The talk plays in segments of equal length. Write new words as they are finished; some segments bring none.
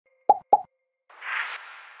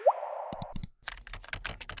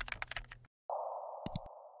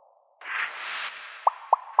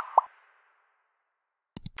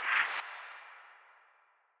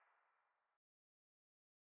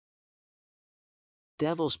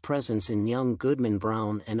Devil's presence in young Goodman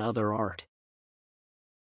Brown and other art.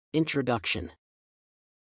 Introduction.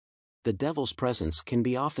 The devil's presence can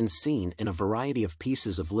be often seen in a variety of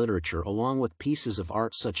pieces of literature along with pieces of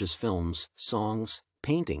art such as films, songs,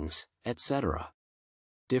 paintings, etc.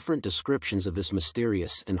 Different descriptions of this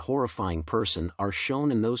mysterious and horrifying person are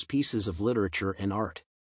shown in those pieces of literature and art.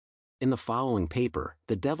 In the following paper,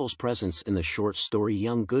 the devil's presence in the short story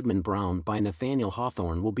Young Goodman Brown by Nathaniel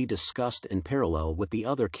Hawthorne will be discussed in parallel with the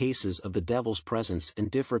other cases of the devil's presence in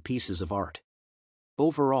different pieces of art.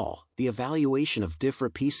 Overall, the evaluation of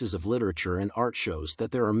different pieces of literature and art shows that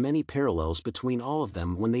there are many parallels between all of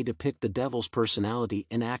them when they depict the devil's personality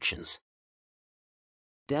and actions.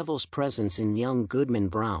 Devil's presence in young Goodman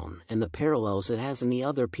Brown and the parallels it has in the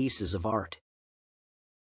other pieces of art.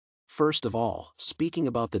 First of all, speaking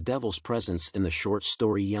about the devil's presence in the short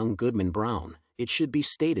story Young Goodman Brown, it should be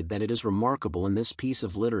stated that it is remarkable in this piece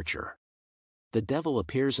of literature. The devil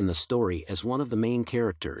appears in the story as one of the main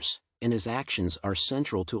characters, and his actions are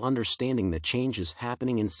central to understanding the changes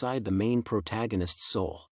happening inside the main protagonist's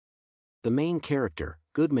soul. The main character,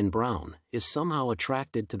 Goodman Brown, is somehow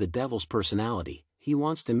attracted to the devil's personality. He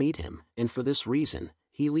wants to meet him, and for this reason,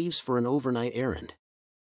 he leaves for an overnight errand.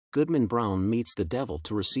 Goodman Brown meets the devil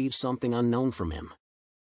to receive something unknown from him.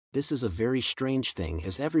 This is a very strange thing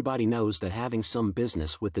as everybody knows that having some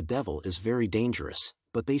business with the devil is very dangerous,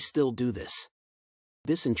 but they still do this.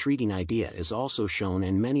 This intriguing idea is also shown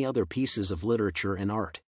in many other pieces of literature and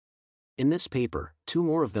art. In this paper, two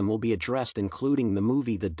more of them will be addressed, including the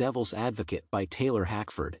movie The Devil's Advocate by Taylor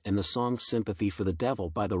Hackford and the song Sympathy for the Devil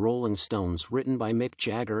by the Rolling Stones written by Mick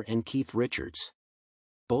Jagger and Keith Richards.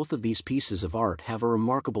 Both of these pieces of art have a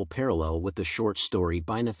remarkable parallel with the short story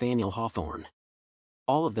by Nathaniel Hawthorne.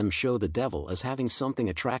 All of them show the devil as having something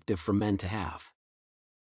attractive for men to have.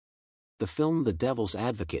 The film The Devil's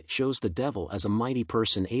Advocate shows the devil as a mighty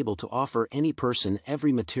person able to offer any person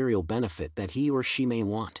every material benefit that he or she may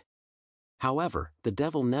want. However, the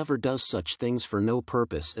devil never does such things for no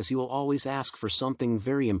purpose, as he will always ask for something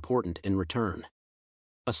very important in return.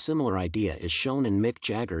 A similar idea is shown in Mick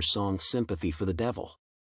Jagger's song Sympathy for the Devil.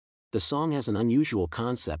 The song has an unusual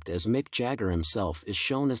concept as Mick Jagger himself is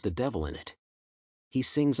shown as the devil in it. He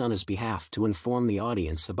sings on his behalf to inform the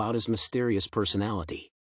audience about his mysterious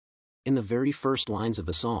personality. In the very first lines of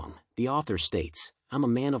the song, the author states, "I'm a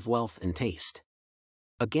man of wealth and taste."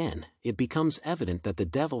 Again, it becomes evident that the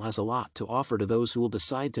devil has a lot to offer to those who will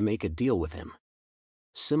decide to make a deal with him.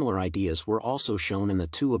 Similar ideas were also shown in the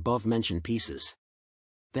two above-mentioned pieces.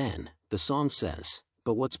 Then, the song says,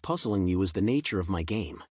 "But what's puzzling you is the nature of my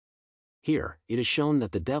game." Here, it is shown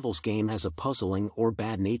that the devil's game has a puzzling or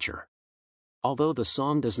bad nature. Although the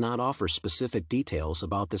song does not offer specific details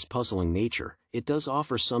about this puzzling nature, it does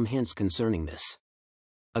offer some hints concerning this.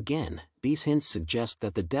 Again, these hints suggest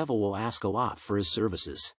that the devil will ask a lot for his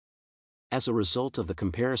services. As a result of the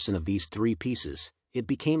comparison of these three pieces, it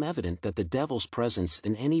became evident that the devil's presence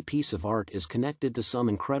in any piece of art is connected to some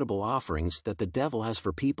incredible offerings that the devil has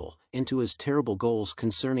for people, and to his terrible goals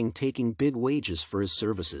concerning taking big wages for his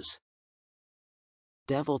services.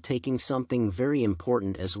 Devil taking something very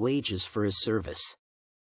important as wages for his service.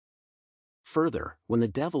 Further, when the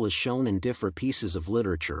devil is shown in different pieces of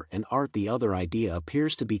literature and art, the other idea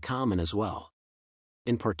appears to be common as well.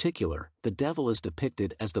 In particular, the devil is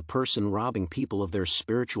depicted as the person robbing people of their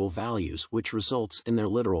spiritual values, which results in their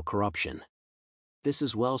literal corruption. This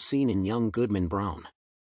is well seen in Young Goodman Brown.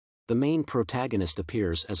 The main protagonist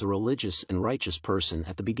appears as a religious and righteous person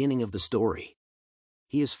at the beginning of the story.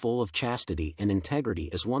 He is full of chastity and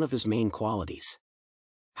integrity as one of his main qualities.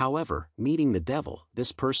 However, meeting the devil,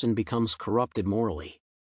 this person becomes corrupted morally.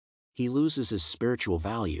 He loses his spiritual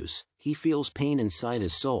values, he feels pain inside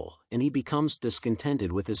his soul, and he becomes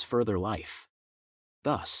discontented with his further life.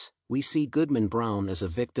 Thus, we see Goodman Brown as a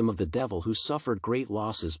victim of the devil who suffered great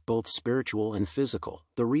losses, both spiritual and physical,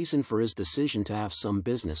 the reason for his decision to have some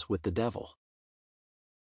business with the devil.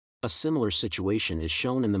 A similar situation is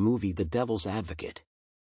shown in the movie The Devil's Advocate.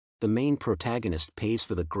 The main protagonist pays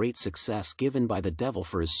for the great success given by the devil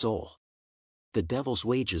for his soul. The devil's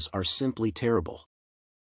wages are simply terrible.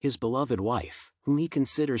 His beloved wife, whom he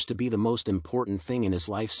considers to be the most important thing in his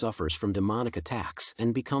life, suffers from demonic attacks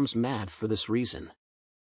and becomes mad for this reason.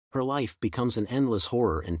 Her life becomes an endless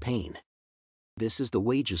horror and pain. This is the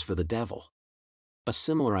wages for the devil. A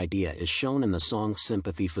similar idea is shown in the song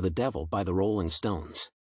Sympathy for the Devil by the Rolling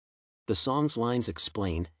Stones. The song's lines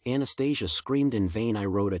explain, "Anastasia screamed in vain, I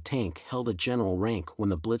rode a tank, held a general rank when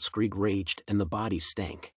the blitzkrieg raged and the bodies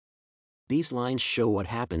stank." These lines show what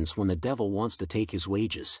happens when the devil wants to take his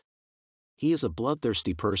wages. he is a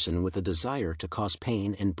bloodthirsty person with a desire to cause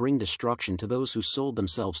pain and bring destruction to those who sold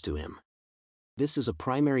themselves to him. This is a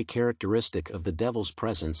primary characteristic of the devil's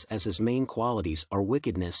presence, as his main qualities are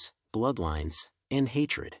wickedness, bloodlines, and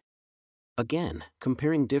hatred. Again,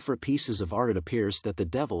 comparing different pieces of art, it appears that the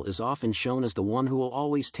devil is often shown as the one who will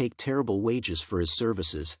always take terrible wages for his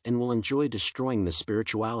services and will enjoy destroying the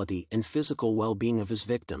spirituality and physical well-being of his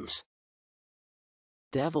victims.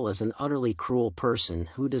 Devil is an utterly cruel person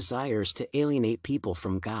who desires to alienate people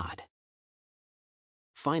from God.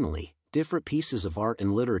 Finally, different pieces of art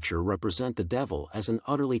and literature represent the devil as an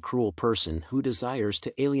utterly cruel person who desires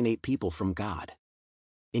to alienate people from God.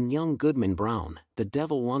 In young Goodman Brown, the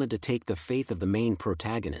devil wanted to take the faith of the main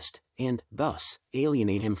protagonist, and, thus,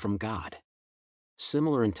 alienate him from God.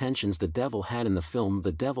 Similar intentions the devil had in the film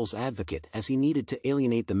The Devil's Advocate, as he needed to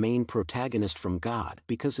alienate the main protagonist from God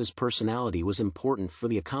because his personality was important for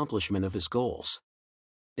the accomplishment of his goals.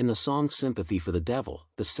 In the song Sympathy for the Devil,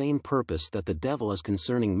 the same purpose that the devil has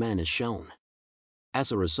concerning men is shown.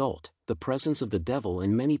 As a result, the presence of the devil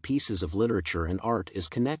in many pieces of literature and art is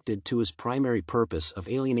connected to his primary purpose of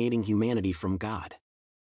alienating humanity from God.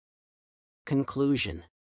 Conclusion.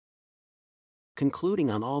 Concluding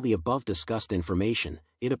on all the above discussed information,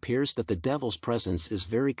 it appears that the devil's presence is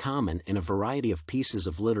very common in a variety of pieces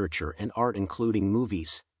of literature and art, including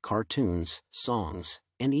movies, cartoons, songs,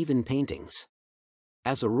 and even paintings.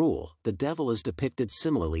 As a rule, the devil is depicted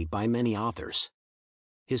similarly by many authors.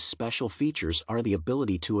 His special features are the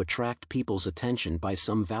ability to attract people's attention by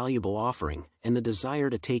some valuable offering, and the desire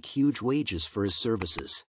to take huge wages for his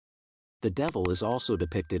services. The devil is also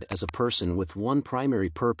depicted as a person with one primary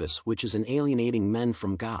purpose, which is in alienating men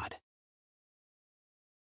from God.